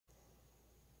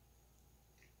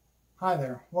Hi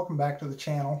there, welcome back to the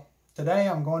channel. Today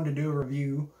I'm going to do a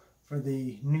review for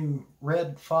the new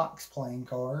Red Fox playing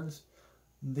cards.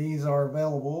 These are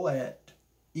available at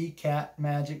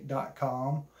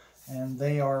ecatmagic.com and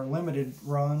they are a limited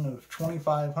run of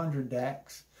 2,500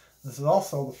 decks. This is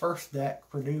also the first deck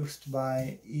produced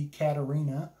by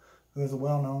Ekaterina, who is a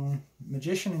well-known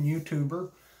magician and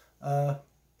YouTuber.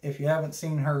 If you haven't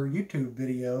seen her YouTube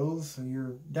videos,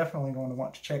 you're definitely going to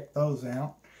want to check those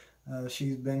out.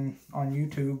 She's been on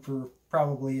YouTube for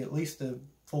probably at least a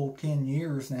full 10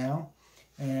 years now,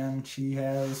 and she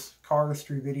has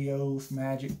cardistry videos,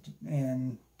 magic,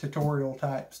 and tutorial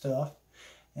type stuff,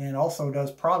 and also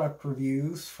does product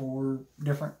reviews for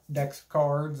different decks of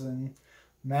cards and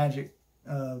magic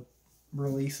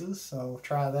releases, so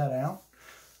try that out.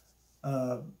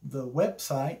 The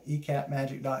website,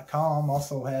 ecatmagic.com,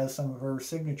 also has some of her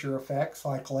signature effects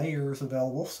like layers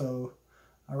available, so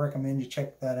I recommend you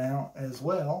check that out as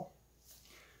well.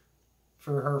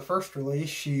 For her first release,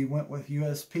 she went with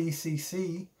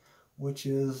U.S.P.C.C, which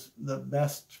is the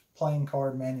best playing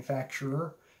card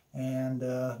manufacturer, and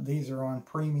these are on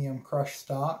premium crushed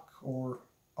stock, or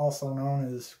also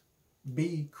known as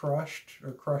B crushed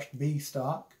or crushed B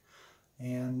stock,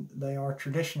 and they are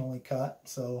traditionally cut,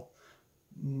 so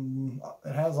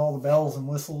it has all the bells and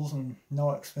whistles and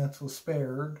no expense was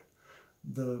spared.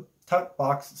 The tuck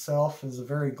box itself is a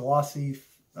very glossy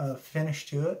finish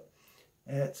to it.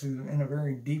 It's in a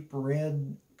very deep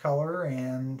red color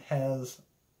and has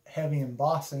heavy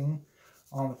embossing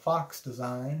on the fox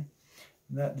design.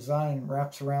 That design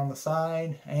wraps around the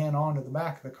side and onto the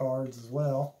back of the cards as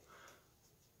well.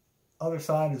 Other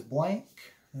side is blank,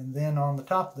 and then on the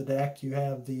top of the deck you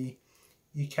have the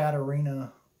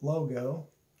Ekaterina logo.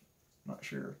 Not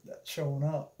sure if that's showing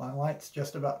up. My light's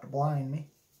just about to blind me.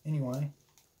 Anyway,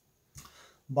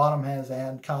 bottom has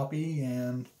add copy,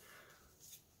 and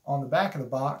on the back of the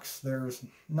box there's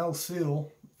no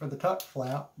seal for the tuck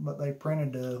flap, but they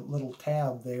printed a little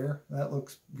tab there. That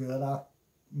looks good.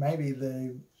 Maybe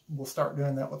they will start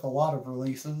doing that with a lot of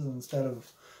releases instead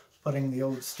of putting the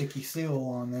old sticky seal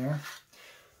on there.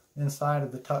 Inside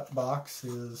of the tuck box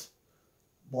is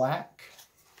black,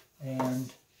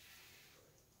 and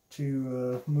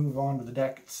to move on to the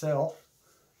deck itself,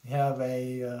 you have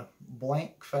a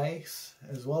blank face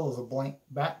as well as a blank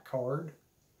back card.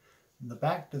 The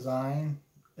back design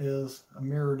is a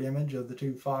mirrored image of the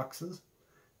two foxes.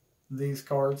 These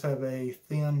cards have a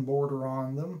thin border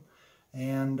on them,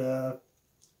 and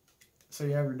so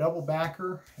you have your double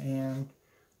backer, and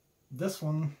this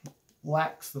one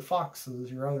lacks the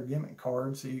foxes, your other gimmick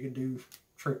cards, so you could do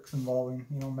tricks involving,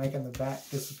 making the back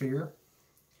disappear.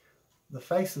 The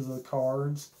faces of the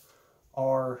cards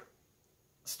are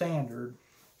standard,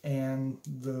 and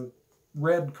the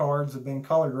red cards have been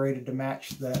color graded to match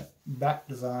that back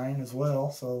design as well,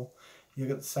 so you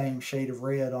get the same shade of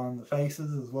red on the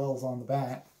faces as well as on the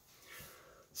back.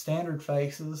 Standard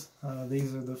faces,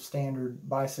 these are the standard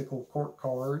bicycle court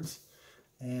cards,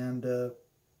 and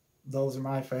those are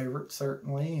my favorites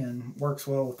certainly, and works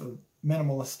well with a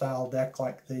minimalist style deck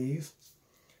like these.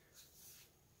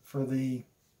 For the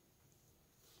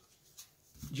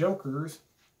jokers,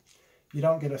 you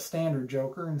don't get a standard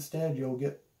joker. Instead, you'll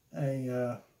get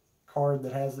a card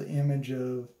that has the image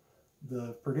of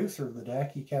the producer of the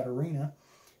deck, Ekaterina,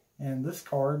 and this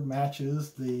card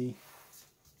matches the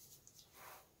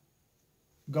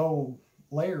gold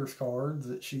layers cards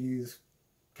that she's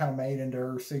kind of made into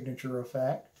her signature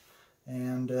effect.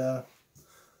 And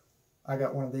I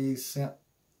got one of these sent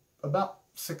about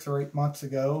 6 or 8 months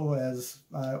ago as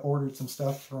I ordered some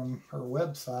stuff from her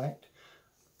website.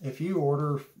 If you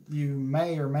order, you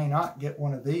may or may not get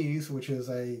one of these, which is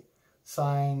a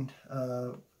signed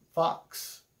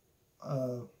fox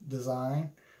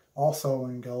design, also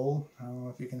in gold. I don't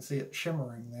know if you can see it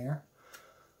shimmering there.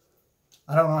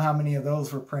 I don't know how many of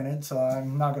those were printed, so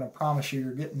I'm not going to promise you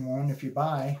you're getting one if you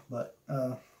buy, but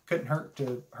couldn't hurt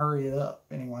to hurry it up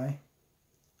anyway.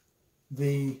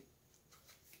 The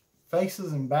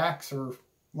faces and backs are,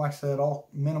 like I said, all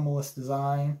minimalist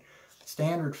design.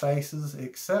 Standard faces,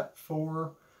 except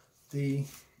for the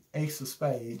Ace of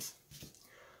Spades.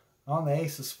 On the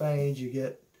Ace of Spades, you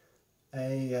get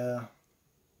a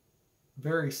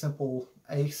very simple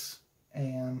ace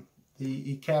and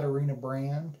the Ekaterina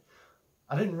brand.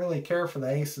 I didn't really care for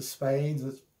the Ace of Spades.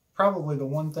 It's probably the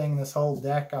one thing this whole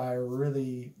deck I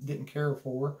really didn't care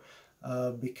for,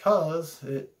 because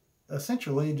it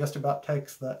essentially just about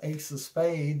takes the Ace of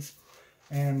Spades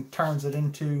and turns it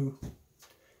into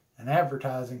an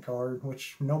advertising card,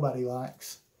 which nobody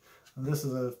likes. This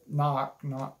is a knock,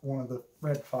 not one of the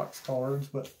Red Fox cards,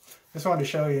 but just wanted to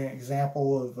show you an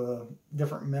example of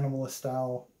different minimalist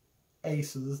style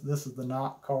aces. This is the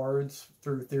knock cards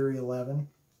through Theory 11.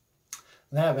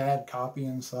 They have ad copy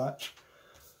and such.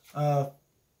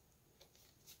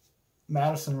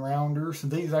 Madison rounders.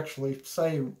 These actually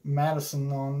say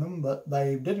Madison on them, but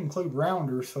they did include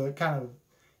rounders, so it kind of,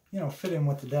 you know, fit in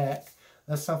with the deck.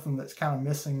 That's something that's kind of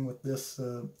missing with this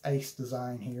ace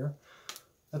design here.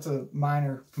 That's a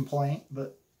minor complaint,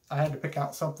 but I had to pick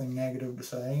out something negative to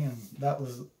say, and that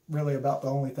was really about the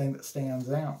only thing that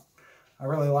stands out. I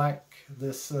really like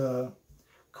this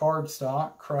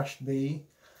cardstock, Crushed Bee.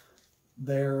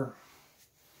 There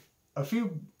a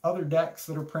few other decks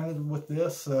that are printed with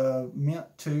this, Mint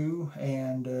 2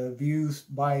 and Views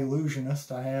by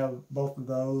Illusionist. I have both of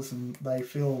those, and they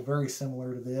feel very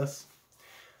similar to this.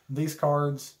 These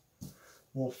cards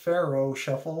will Pharaoh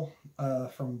shuffle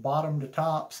from bottom to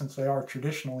top, since they are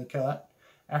traditionally cut.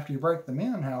 After you break them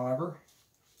in, however,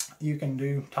 you can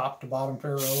do top to bottom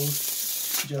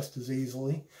Pharaohs just as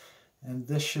easily. And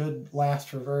this should last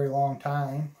for a very long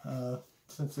time,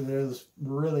 since it is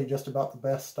really just about the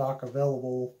best stock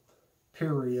available,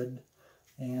 period.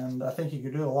 And I think you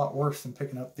could do a lot worse than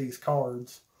picking up these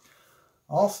cards.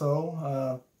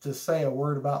 Also, to say a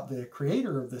word about the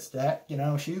creator of this deck, you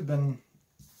know, she's been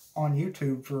on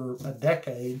YouTube for a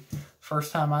decade.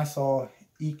 First time I saw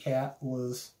ECAT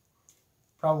was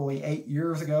probably 8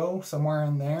 years ago, somewhere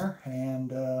in there,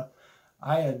 and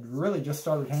I had really just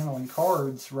started handling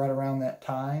cards right around that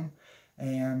time,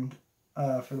 and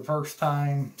for the first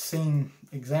time seeing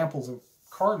examples of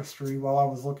cardistry while I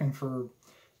was looking for,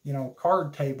 you know,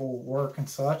 card table work and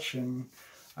such, and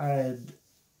I had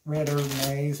read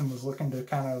Urban A's and was looking to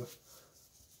kind of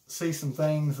see some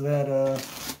things that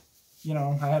you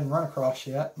know, I hadn't run across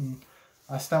yet, and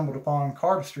I stumbled upon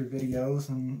cardistry videos,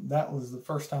 and that was the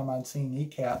first time I'd seen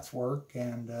ECAT's work,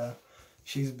 and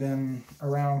she's been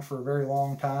around for a very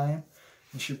long time,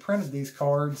 and she printed these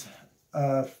cards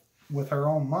with her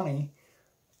own money,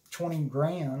 20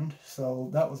 grand, so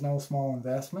that was no small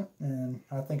investment, and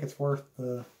I think it's worth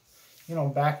the, you know,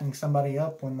 backing somebody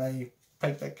up when they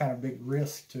take that kind of big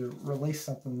risk to release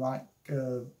something like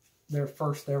their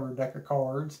first ever deck of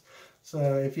cards.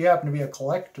 So if you happen to be a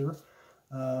collector,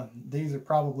 these are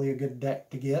probably a good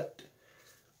deck to get.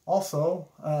 Also,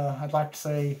 I'd like to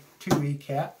say to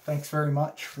ECAT, thanks very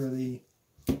much for the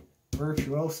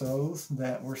virtuosos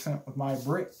that were sent with my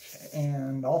brick,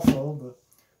 and also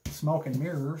the smoke and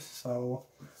mirrors. So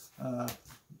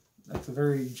that's a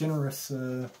very generous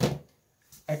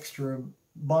extra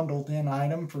bundled in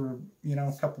item for, you know,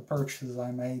 a couple purchases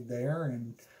I made there,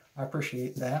 and I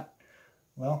appreciate that.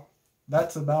 Well,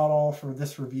 that's about all for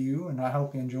this review, and I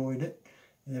hope you enjoyed it.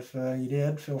 If you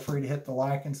did, feel free to hit the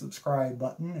like and subscribe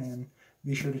button, and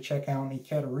be sure to check out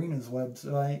Ekaterina's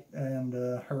website and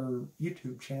her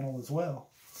YouTube channel as well.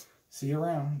 See you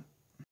around.